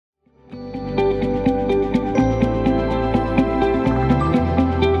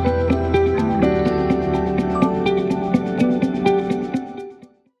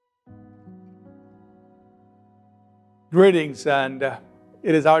Greetings, and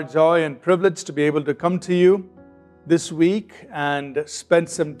it is our joy and privilege to be able to come to you this week and spend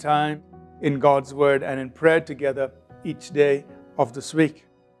some time in God's Word and in prayer together each day of this week.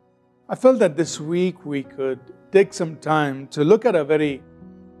 I felt that this week we could take some time to look at a very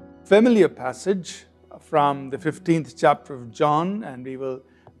familiar passage from the 15th chapter of John, and we will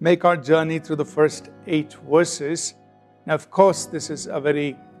make our journey through the first 8 verses. Now, of course, this is a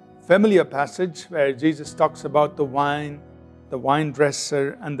very familiar passage where Jesus talks about the wine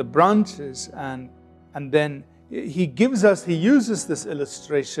dresser, and the branches, and then he uses this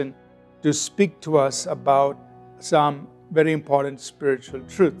illustration to speak to us about some very important spiritual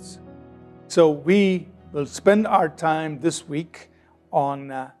truths. So we will spend our time this week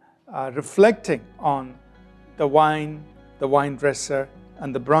on reflecting on the wine dresser,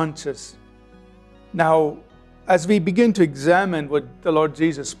 and the branches. Now, as we begin to examine what the Lord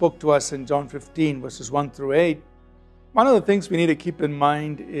Jesus spoke to us in John 15, verses 1 through 8, one of the things we need to keep in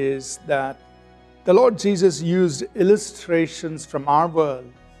mind is that the Lord Jesus used illustrations from our world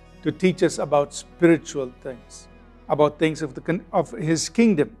to teach us about spiritual things, about things of His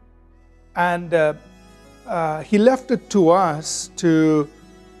kingdom. And He left it to us to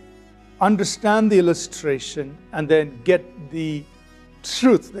understand the illustration and then get the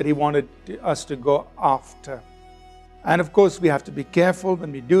truth that He wanted us to go after. And of course, we have to be careful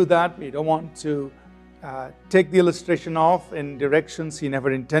when we do that. We don't want to take the illustration off in directions He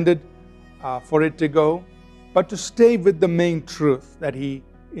never intended for it to go, but to stay with the main truth that He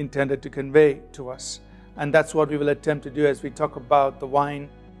intended to convey to us. And that's what we will attempt to do as we talk about the wine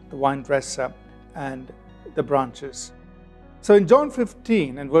dresser, and the branches. So in John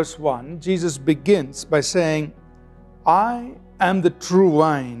 15 and verse 1, Jesus begins by saying, "I am the true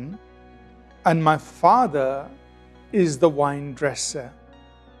wine, and my Father is the wine dresser."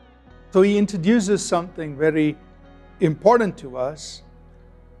 So He introduces something very important to us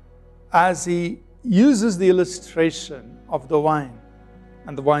as He uses the illustration of the wine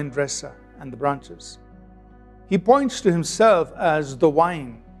and the wine dresser and the branches. He points to Himself as the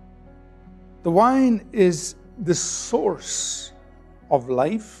wine. The wine is the source of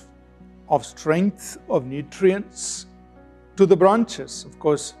life, of strength, of nutrients to the branches. Of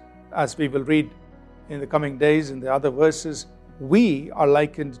course, as we will read in the coming days in the other verses, we are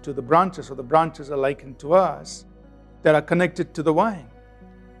likened to the branches, or the branches are likened to us, that are connected to the wine.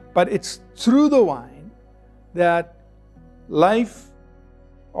 But it's through the wine that life,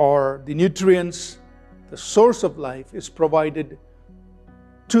 or the nutrients, the source of life, is provided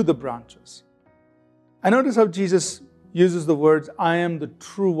to the branches. I notice how Jesus uses the words, "I am the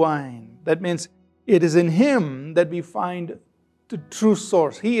true wine." That means it is in Him that we find the true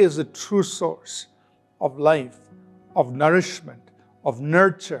source. He is the true source of life, of nourishment, of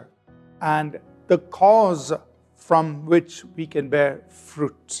nurture, and the cause from which we can bear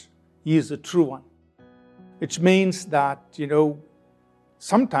fruit. He is the true one. Which means that,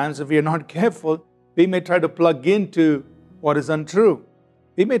 sometimes if we are not careful, we may try to plug into what is untrue.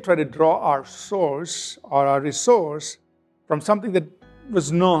 We may try to draw our source or our resource from something that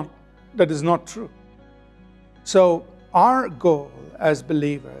is not true. So our goal as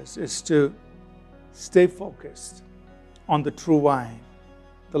believers is to stay focused on the true wine,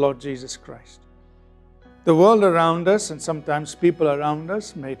 the Lord Jesus Christ. The world around us, and sometimes people around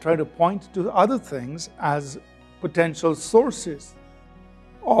us, may try to point to other things as potential sources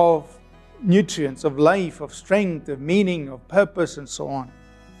of nutrients, of life, of strength, of meaning, of purpose, and so on.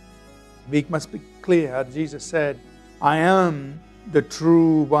 We must be clear. Jesus said, "I am the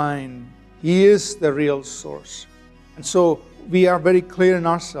true wine." He is the real source. And so we are very clear in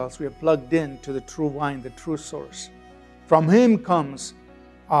ourselves. We are plugged in to the true wine, the true source. From Him comes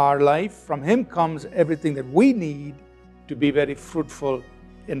our life. From Him comes everything that we need to be very fruitful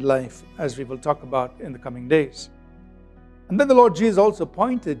in life, as we will talk about in the coming days. And then the Lord Jesus also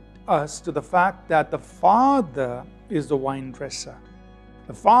pointed us to the fact that the Father is the wine dresser.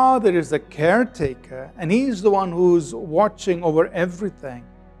 The Father is the caretaker, and He's the one who's watching over everything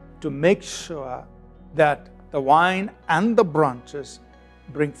to make sure that the wine and the branches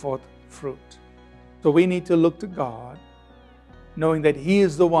bring forth fruit. So we need to look to God, knowing that He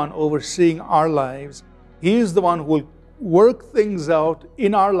is the one overseeing our lives. He is the one who will work things out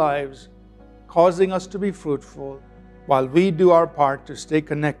in our lives, causing us to be fruitful, while we do our part to stay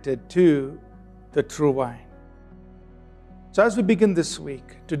connected to the true wine. So as we begin this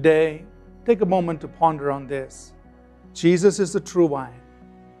week, today, take a moment to ponder on this. Jesus is the true wine.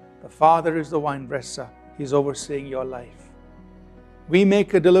 The Father is the wine dresser. He's overseeing your life. We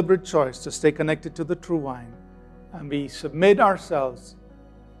make a deliberate choice to stay connected to the true wine, and we submit ourselves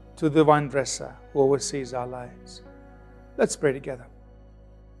to the wine dresser who oversees our lives. Let's pray together.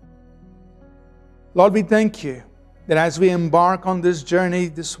 Lord, we thank you that as we embark on this journey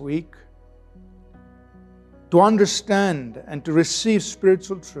this week, to understand and to receive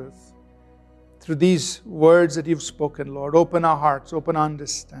spiritual truth through these words that you've spoken, Lord, open our hearts, open our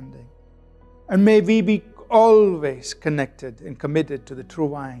understanding. And may we be always connected and committed to the true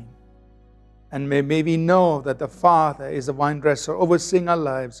vine. And may we know that the Father is the vine dresser, overseeing our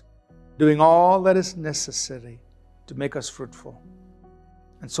lives, doing all that is necessary to make us fruitful.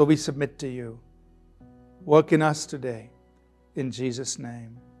 And so we submit to you. Work in us today. In Jesus'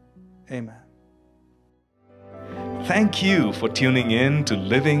 name, amen. Thank you for tuning in to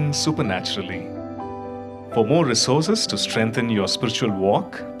Living Supernaturally. For more resources to strengthen your spiritual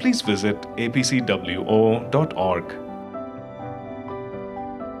walk, please visit apcwo.org.